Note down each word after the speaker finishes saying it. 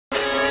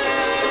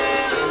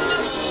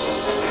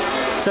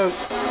So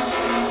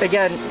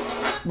again,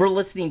 we're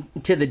listening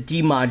to the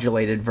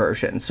demodulated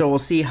version. So we'll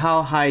see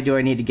how high do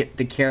I need to get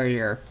the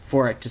carrier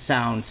for it to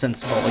sound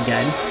sensible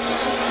again.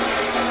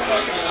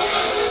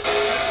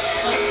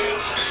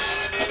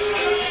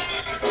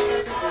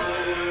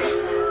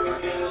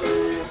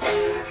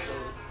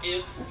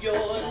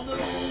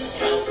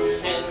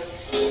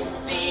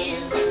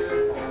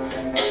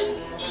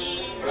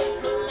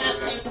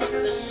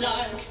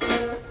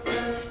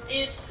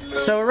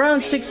 So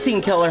around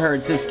 16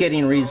 kilohertz is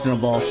getting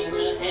reasonable.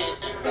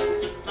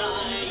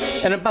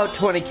 And about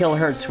 20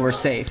 kilohertz we're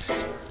safe.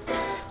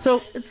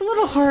 So it's a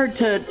little hard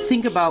to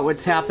think about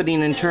what's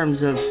happening in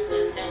terms of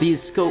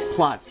these scope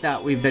plots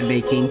that we've been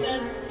making.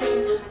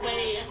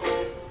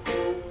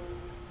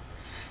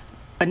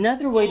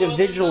 Another way to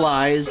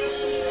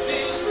visualize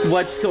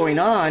what's going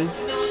on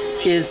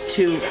is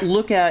to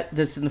look at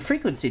this in the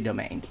frequency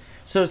domain.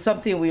 So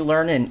something we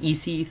learn in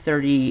EC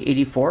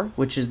 3084,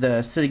 which is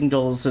the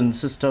signals and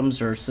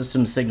systems, or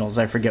system signals,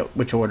 I forget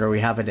which order we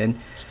have it in,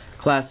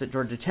 class at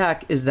Georgia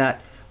Tech, is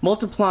that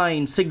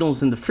multiplying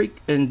signals in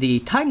the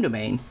time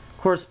domain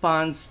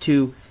corresponds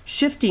to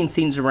shifting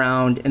things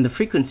around in the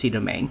frequency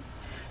domain.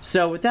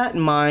 So with that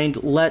in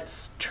mind,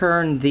 let's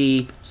turn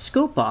the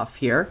scope off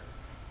here,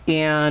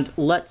 and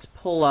let's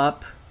pull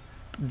up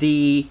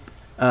the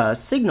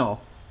the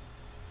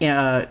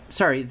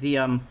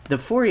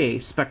Fourier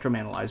spectrum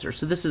analyzer.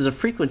 So this is a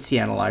frequency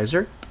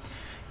analyzer,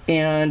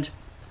 and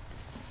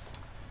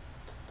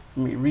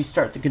let me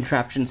restart the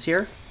contraptions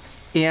here,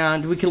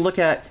 and we can look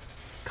at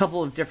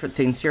couple of different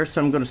things here.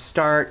 So I'm going to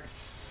start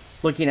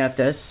looking at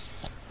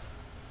this,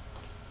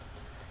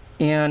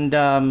 and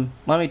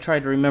let me try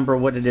to remember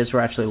what it is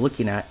we're actually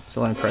looking at.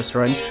 So let me press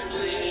run.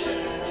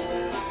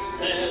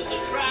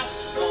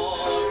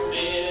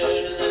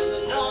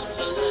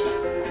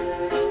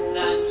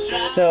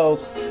 So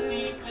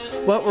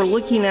what we're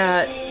looking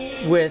at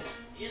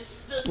with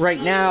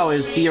right now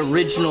is the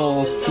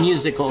original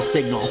musical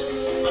signal.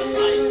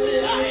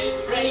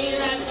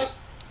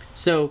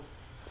 So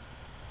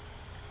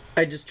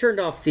I just turned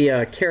off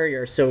the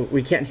carrier so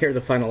we can't hear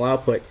the final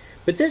output.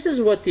 But this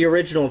is what the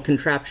original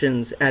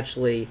contraptions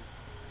actually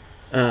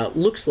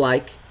looks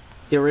like,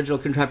 the original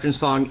contraption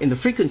song in the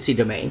frequency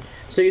domain.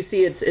 So you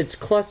see it's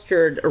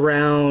clustered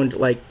around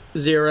like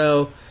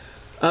 0,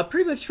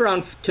 pretty much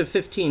around to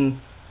 15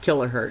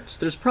 kilohertz.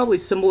 There's probably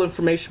symbol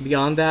information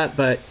beyond that,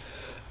 but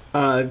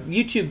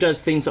YouTube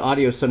does things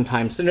audio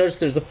sometimes. So notice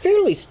there's a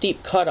fairly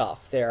steep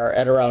cutoff there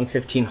at around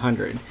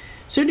 1500.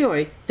 So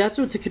anyway, that's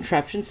what the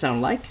contraptions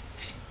sound like.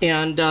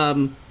 And,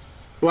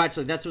 well,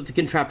 actually, that's what the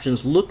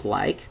contraptions look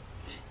like.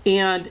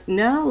 And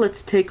now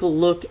let's take a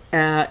look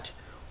at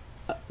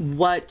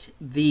what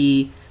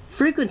the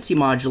frequency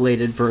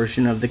modulated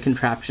version of the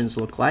contraptions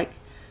look like.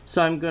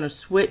 So I'm going to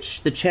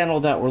switch the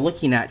channel that we're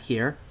looking at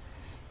here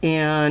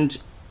and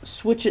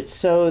switch it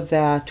so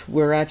that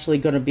we're actually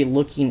going to be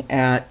looking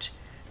at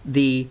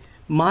the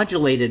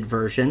modulated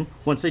version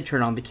once I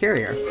turn on the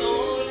carrier.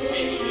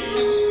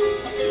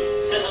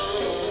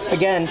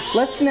 Again,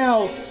 let's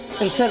now,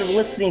 instead of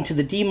listening to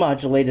the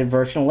demodulated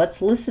version,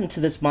 let's listen to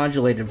this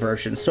modulated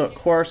version so it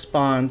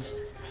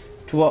corresponds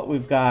to what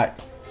we've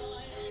got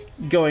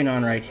going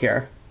on right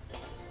here.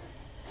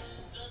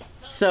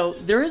 So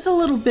there is a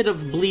little bit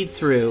of bleed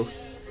through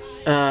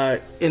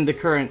in the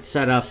current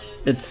setup.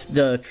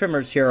 The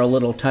trimmers here are a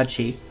little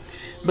touchy,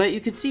 but you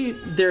can see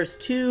there's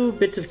two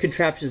bits of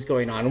contraptions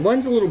going on.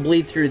 One's a little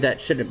bleed through that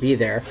shouldn't be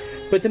there,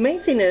 but the main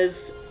thing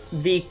is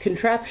the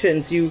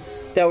contraptions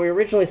that we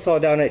originally saw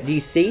down at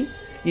DC,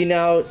 you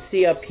now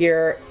see up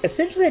here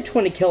essentially at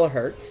 20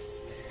 kilohertz.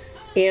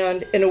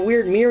 And in a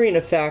weird mirroring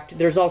effect,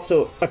 there's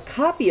also a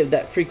copy of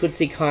that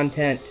frequency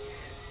content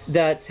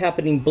that's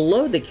happening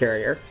below the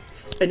carrier.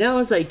 And now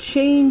as I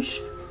change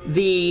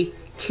the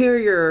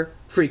carrier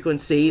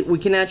frequency, we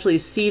can actually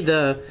see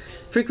the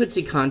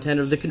frequency content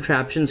of the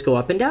contraptions go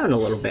up and down a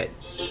little bit.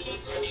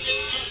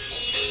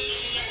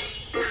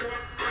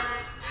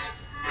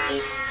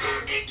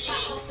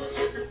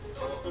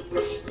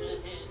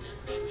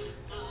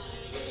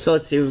 So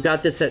let's see, we've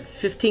got this at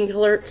 15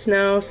 kilohertz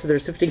now, so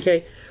there's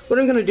 15K. What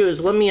I'm going to do is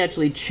let me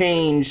actually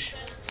change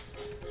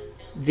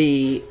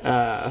the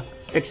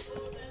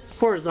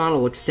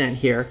horizontal extent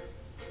here.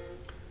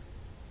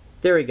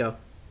 There we go.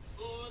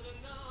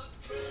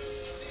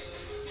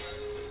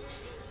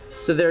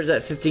 So there's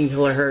at 15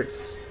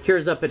 kilohertz.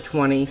 Here's up at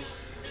 20.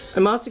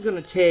 I'm also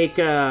going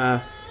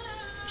to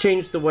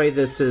change the way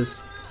this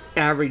is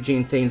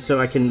averaging things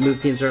so I can move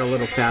things around a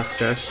little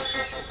faster.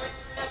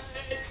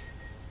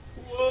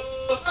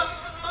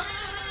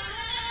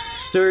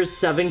 So here's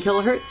 7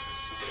 kilohertz,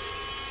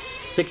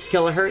 6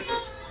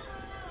 kilohertz.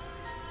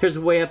 Here's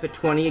way up at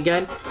 20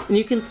 again. And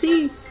you can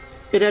see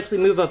it actually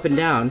move up and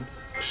down.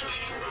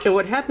 And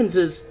what happens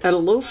is, at a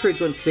low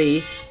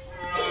frequency,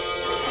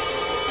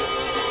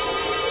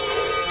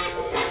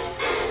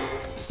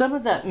 some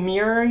of that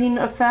mirroring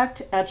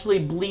effect actually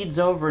bleeds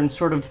over and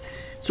sort of,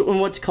 so in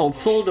what's called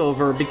fold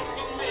over.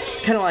 It's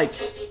kind of like,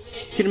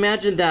 you can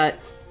imagine that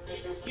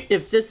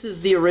if this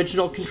is the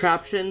original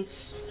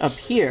contraptions up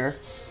here,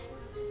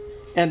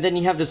 and then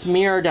you have this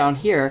mirror down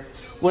here.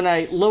 When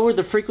I lower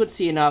the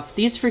frequency enough,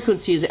 these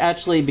frequencies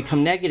actually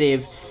become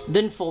negative,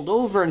 then fold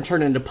over and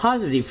turn into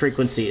positive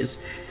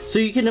frequencies. So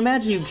you can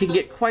imagine you can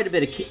get quite a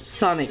bit of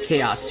sonic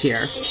chaos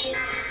here.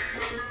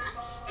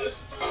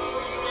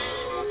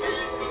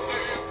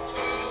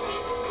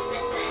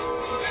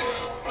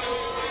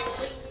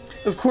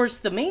 Of course,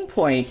 the main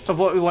point of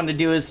what we want to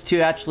do is to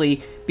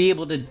actually be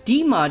able to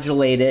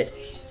demodulate it,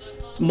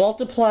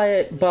 multiply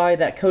it by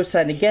that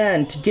cosine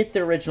again to get the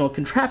original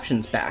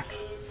contraptions back.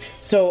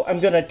 So I'm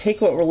going to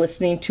take what we're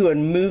listening to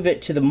and move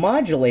it to the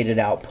modulated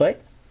output.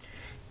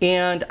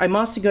 And I'm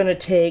also going to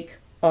take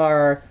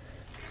our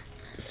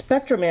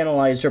spectrum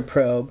analyzer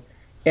probe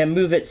and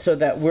move it so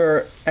that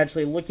we're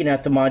actually looking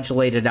at the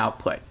modulated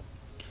output.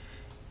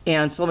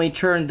 And so let me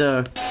turn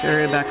the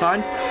area back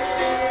on.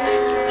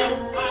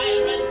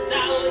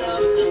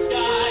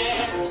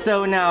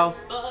 So now,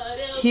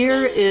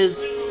 here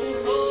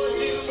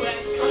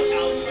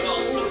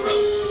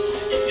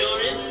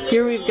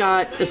we've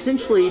got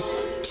essentially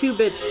 2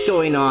 bits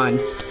going on.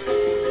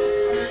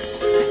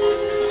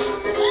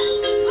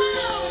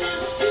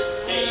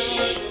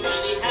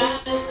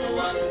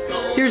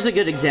 Here's a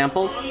good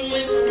example.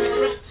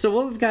 So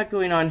what we've got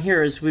going on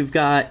here is we've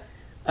got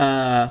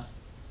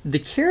the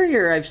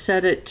carrier, I've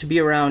set it to be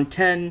around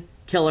 10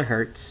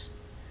 kilohertz.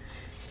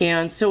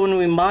 And so when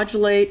we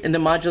modulate and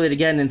then modulate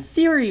again, in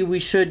theory, we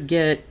should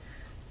get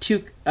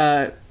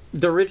the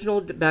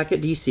original back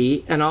at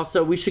DC, and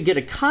also we should get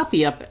a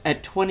copy up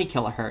at 20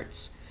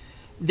 kilohertz.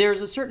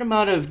 There's a certain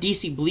amount of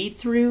DC bleed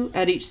through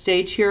at each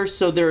stage here,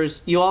 so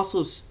you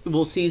also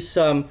will see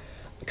some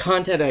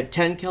content at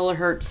 10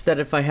 kilohertz that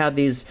if I had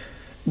these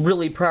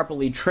really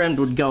properly trimmed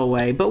would go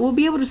away. But we'll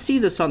be able to see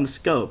this on the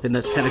scope, and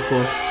that's kind of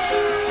cool.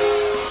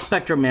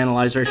 Spectrum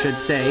analyzer, I should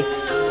say.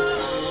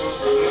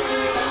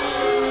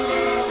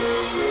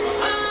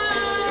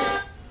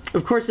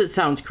 Of course it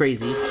sounds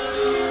crazy,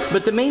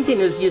 but the main thing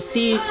is you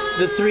see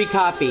the 3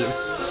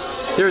 copies.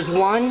 There's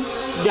one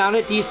down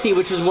at DC,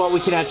 which is what we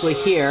can actually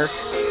hear.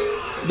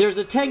 There's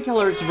a 10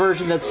 kilohertz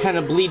version that's kind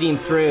of bleeding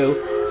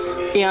through.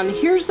 And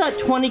here's that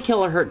 20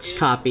 kilohertz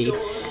copy.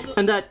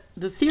 And that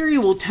the theory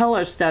will tell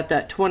us that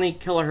that 20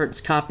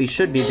 kilohertz copy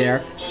should be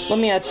there. Let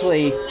me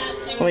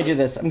do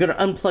this. I'm going to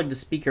unplug the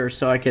speaker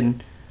so I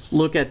can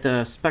look at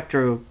the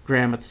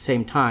spectrogram at the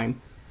same time.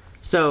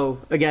 So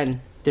again,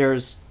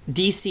 there's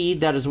DC,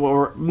 that is what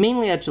we're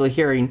mainly actually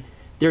hearing.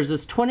 There's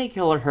this 20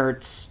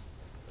 kilohertz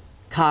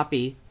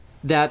copy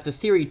that the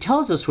theory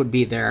tells us would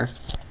be there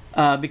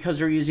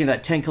because we're using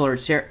that 10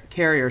 kilohertz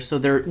carrier, so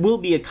there will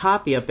be a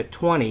copy up at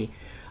 20.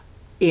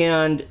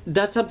 And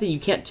that's something you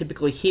can't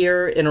typically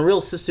hear. In a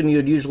real system, you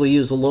would usually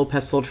use a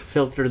low-pass filter to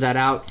filter that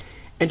out.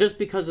 And just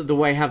because of the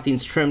way I have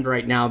things trimmed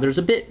right now, there's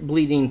a bit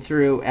bleeding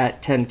through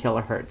at 10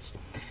 kilohertz.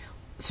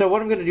 So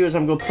what I'm going to do is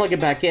I'm going to plug it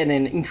back in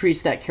and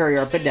increase that carrier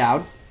up and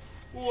down.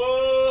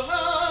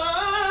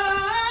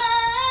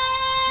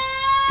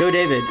 Go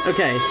David.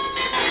 Okay.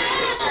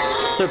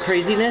 So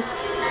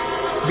craziness.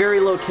 Very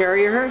low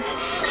carrier.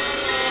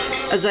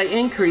 As I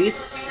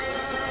increase,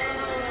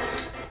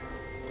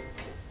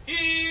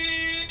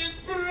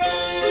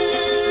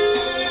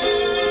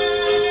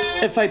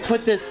 if I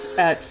put this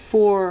at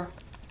 4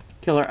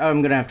 kilohertz, I'm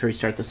going to have to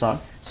restart the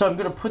song. So I'm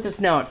going to put this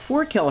now at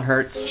 4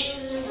 kilohertz,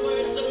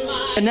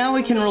 and now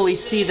we can really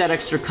see that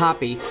extra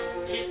copy.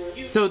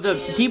 So the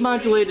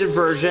demodulated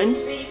version,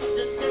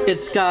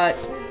 it's got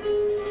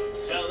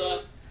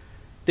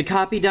the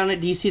copy down at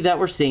DC that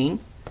we're seeing.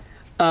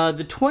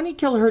 The 20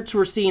 kilohertz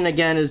we're seeing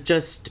again is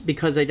just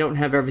because I don't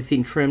have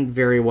everything trimmed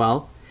very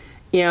well.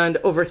 And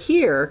over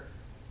here,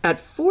 at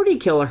 40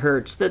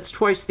 kilohertz, that's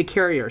twice the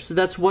carrier. So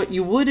that's what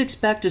you would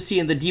expect to see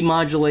in the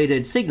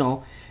demodulated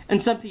signal,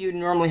 and something you'd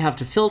normally have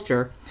to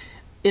filter.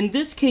 In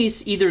this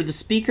case, either the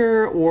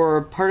speaker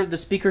or part of the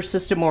speaker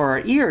system or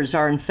our ears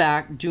are in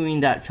fact doing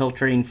that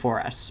filtering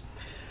for us.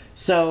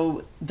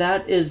 So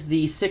that is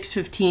the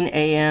 6:15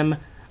 AM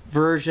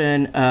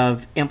version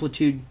of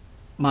amplitude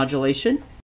modulation.